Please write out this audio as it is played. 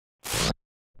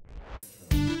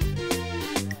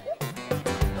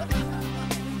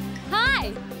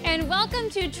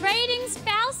welcome to Trading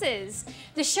Spouses,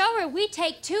 the show where we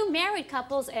take two married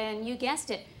couples and, you guessed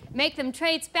it, make them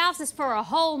trade spouses for a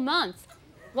whole month.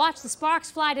 Watch the sparks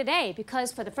fly today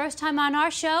because for the first time on our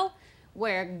show,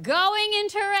 we're going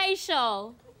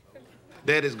interracial.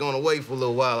 Daddy's going away for a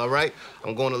little while, all right?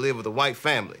 I'm going to live with a white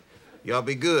family. Y'all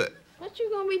be good. What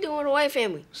you gonna be doing with a white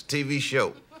family? It's a TV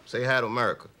show. Say hi to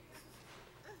America.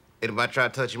 Anybody try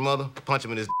to touch your mother, punch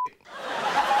him in his dick.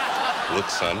 Look,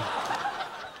 son,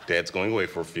 Dad's going away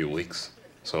for a few weeks,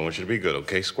 so I want you to be good,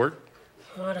 okay, Squirt?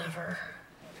 Whatever.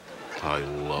 I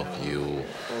love you.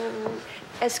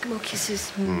 Eskimo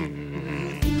kisses.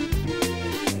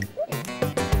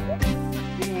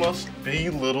 You must be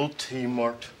little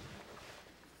T-Mart.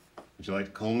 Would you like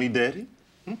to call me Daddy?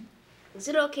 Is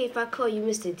it okay if I call you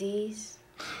Mr. D's?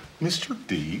 Mr.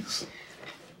 D's?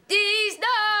 D's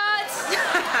nuts!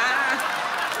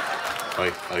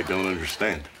 I don't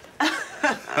understand.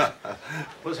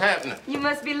 What's happening? You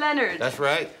must be Leonard. That's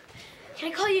right.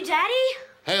 Can I call you Daddy?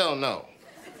 Hell no.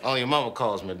 Only your mama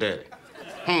calls me Daddy.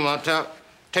 On top,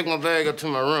 take my bag up to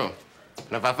my room.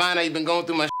 And if I find out you've been going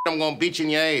through my shit, I'm gonna beat you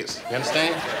in your ass. You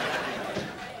understand?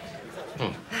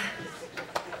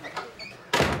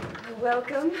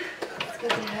 Welcome. It's good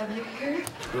to have you here.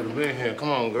 Good to be here. Come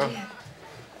on, girl.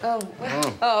 Oh,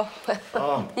 well. Oh,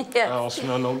 Oh, yes. I don't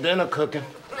smell no dinner cooking.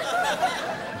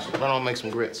 Why don't make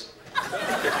some grits?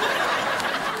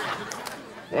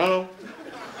 Ronald?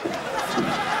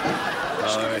 What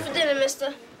you cooking for dinner,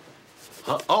 mister?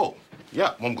 Oh,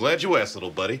 yeah, well, I'm glad you asked, little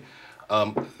buddy.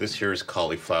 This here is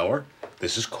cauliflower,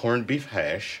 this is corned beef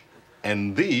hash,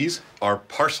 and these are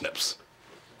parsnips.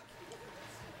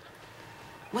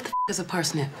 What the f is a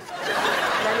parsnip?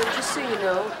 Leonard, just so you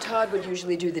know, Todd would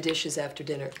usually do the dishes after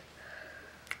dinner.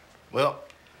 Well,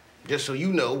 just so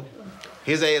you know,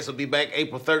 his ass will be back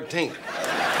April 13th.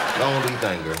 Go on, do your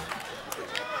thing, girl.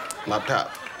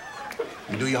 Laptop.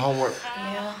 You do your homework?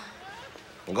 Yeah.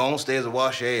 Go on upstairs and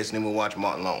wash your ass, and then we'll watch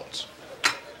Martin Lawrence.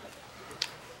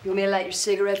 You want me to light your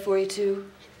cigarette for you,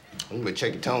 too? You better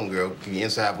check your tone, girl. Keep your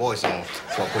inside voice on.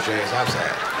 So I'll push your ass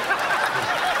outside.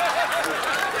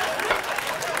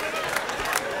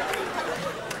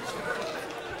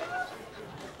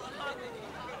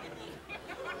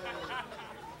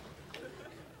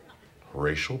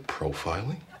 Racial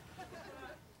profiling?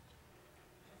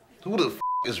 Who the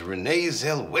is Renee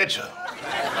Zellweger?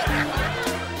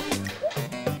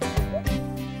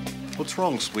 What's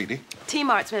wrong, sweetie?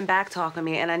 T-Mart's been back-talking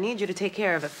me, and I need you to take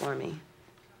care of it for me.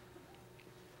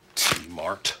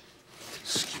 T-Mart?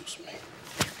 Excuse me.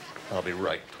 I'll be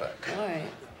right back. All right.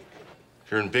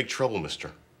 You're in big trouble,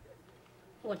 mister.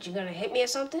 What, you gonna hit me or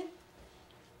something?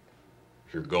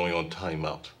 You're going on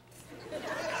timeout.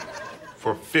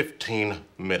 For 15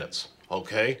 minutes,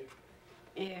 okay?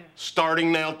 Yeah.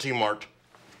 Starting now, T-Mart.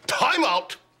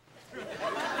 Timeout!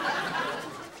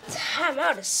 Time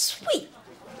out is sweet.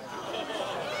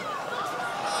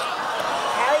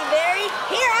 Halle Berry,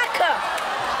 here I come.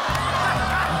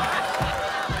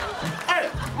 Hey,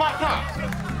 my God!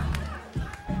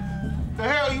 The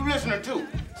hell are you listening to?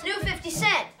 It's new 50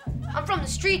 Cent. I'm from the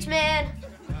streets, man.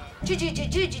 G-Unit.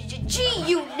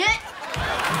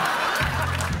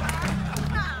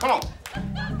 Come on,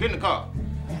 get in the car.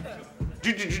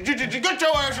 Get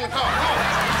your ass in the car, come on.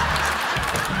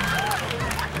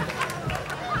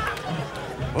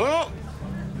 Well,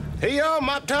 here y'all,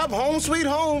 Mop Top, home sweet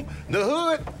home, the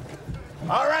hood.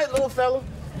 All right, little fella,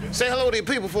 say hello to your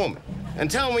people for me. And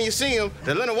tell them when you see them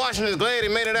that Leonard Washington's glad he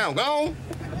made it out. Go on,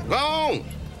 go on.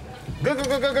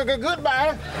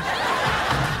 Goodbye.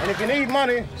 And if you need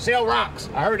money, sell rocks.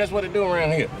 I heard that's what they do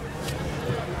around here.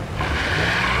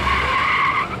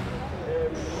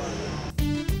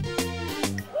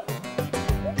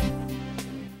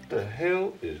 The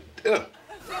hell is dinner?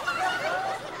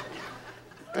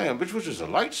 Damn, bitch, was this a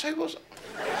lightsaber or something?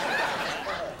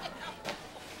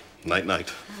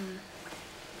 Night-night.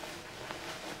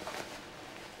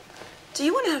 Do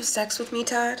you want to have sex with me,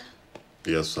 Todd?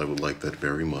 Yes, I would like that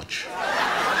very much.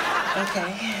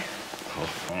 Okay. Oh.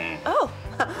 Oh.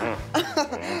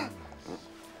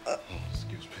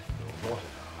 Excuse me.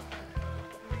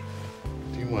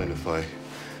 Do you mind if I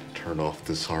turn off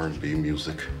this R&B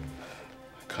music?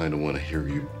 I kind of want to hear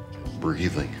you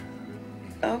breathing.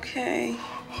 Okay.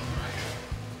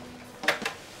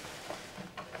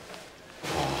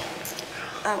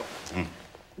 Oh.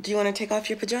 Do you want to take off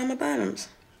your pajama bottoms?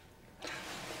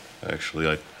 Actually,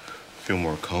 I'd feel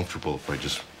more comfortable if I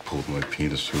just pulled my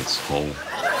penis to its hole.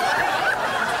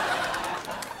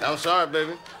 I'm sorry,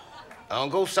 baby. I don't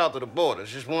go south of the border.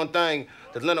 It's just one thing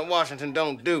that Leonard Washington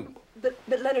don't do. But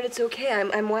Leonard, it's okay.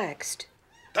 I'm waxed.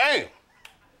 Damn!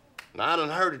 Now, I done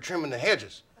heard of trimming the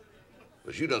hedges,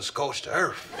 but you done scorched the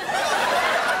earth.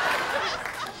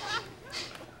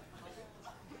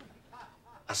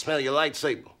 I smell your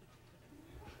lightsaber.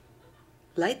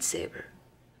 Lightsaber?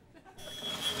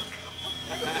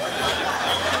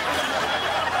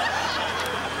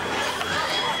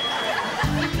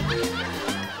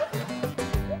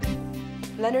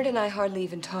 Leonard and I hardly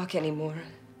even talk anymore.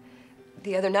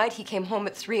 The other night, he came home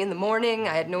at 3 in the morning.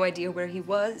 I had no idea where he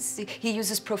was. He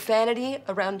uses profanity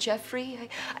around Jeffrey.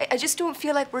 I just don't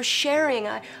feel like we're sharing.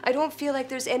 I don't feel like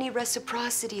there's any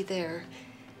reciprocity there.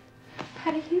 How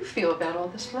do you feel about all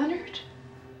this, Leonard?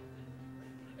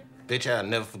 Bitch, I'll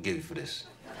never forgive you for this.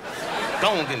 Go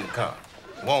on, get in the car.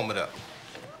 Warm it up.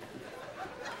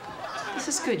 This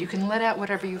is good. You can let out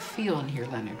whatever you feel in here,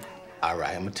 Leonard. All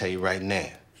right, I'm gonna tell you right now.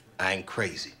 I ain't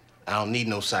crazy. I don't need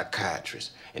no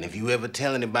psychiatrist. And if you ever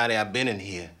tell anybody I've been in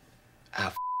here, I'll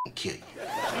f***ing kill you.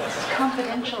 It's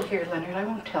confidential here, Leonard. I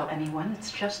won't tell anyone.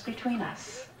 It's just between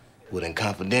us. Well, then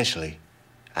confidentially,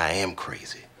 I am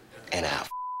crazy. And I'll f***ing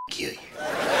kill you.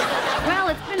 Well,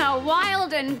 it's been a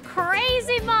wild and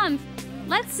crazy month.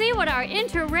 Let's see what our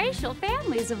interracial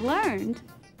families have learned.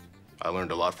 I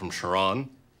learned a lot from Sharon,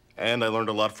 and I learned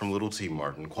a lot from Little T.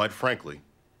 Martin. Quite frankly,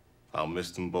 I'll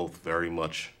miss them both very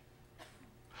much.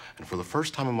 And for the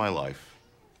first time in my life,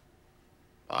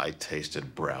 I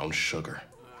tasted brown sugar.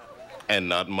 And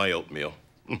not my oatmeal.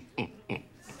 Yeah,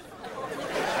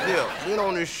 you know,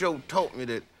 on this show taught me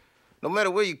that no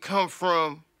matter where you come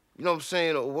from, you know what I'm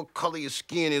saying, or what color your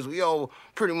skin is, we all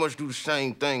pretty much do the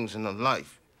same things in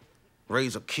life.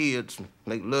 Raise our kids,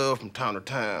 make love from time to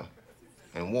time,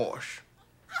 and wash.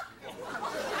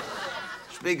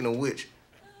 Speaking of which,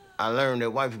 I learned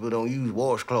that white people don't use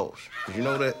washcloths. Did you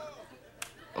know that?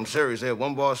 I'm serious. They have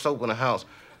one bar of soap in the house.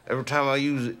 Every time I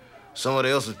use it, somebody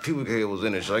else's pubic hair was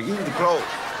in it. So I use the cloth.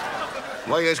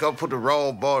 Why you guys gotta put the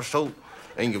raw bar of soap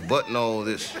in your butt and all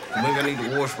this? Maybe I need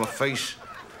to wash my face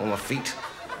or my feet.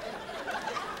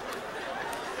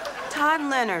 Todd and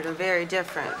Leonard are very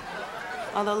different.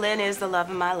 Although Len is the love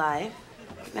of my life,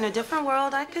 in a different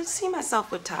world, I could see myself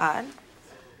with Todd.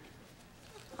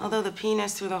 Although the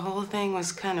penis through the whole thing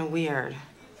was kind of weird.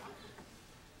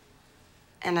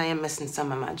 And I am missing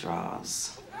some of my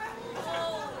draws.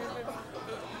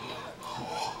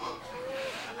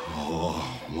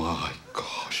 Oh, my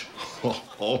gosh.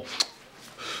 Oh.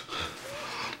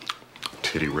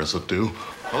 Titty residue.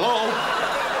 Hello?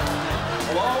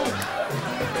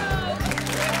 Hello?